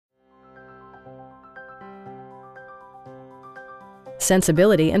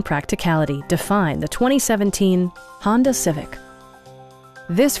Sensibility and practicality define the 2017 Honda Civic.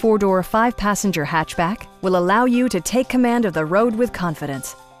 This four-door, five-passenger hatchback will allow you to take command of the road with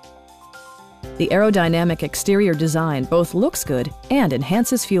confidence. The aerodynamic exterior design both looks good and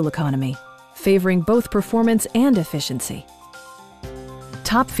enhances fuel economy, favoring both performance and efficiency.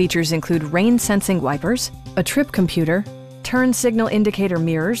 Top features include rain-sensing wipers, a trip computer, turn signal indicator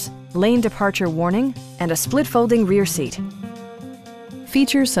mirrors, lane departure warning, and a split-folding rear seat.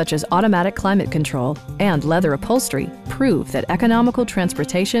 Features such as automatic climate control and leather upholstery prove that economical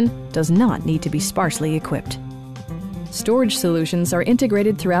transportation does not need to be sparsely equipped. Storage solutions are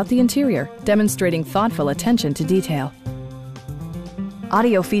integrated throughout the interior, demonstrating thoughtful attention to detail.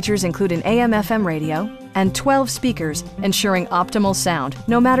 Audio features include an AM/FM radio and 12 speakers, ensuring optimal sound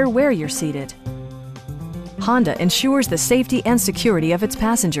no matter where you're seated. Honda ensures the safety and security of its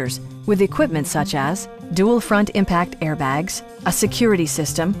passengers with equipment such as dual front impact airbags, a security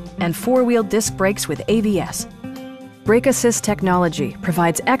system, and four-wheel disc brakes with ABS. Brake Assist technology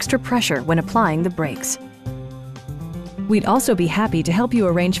provides extra pressure when applying the brakes. We'd also be happy to help you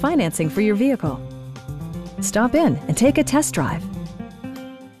arrange financing for your vehicle. Stop in and take a test drive.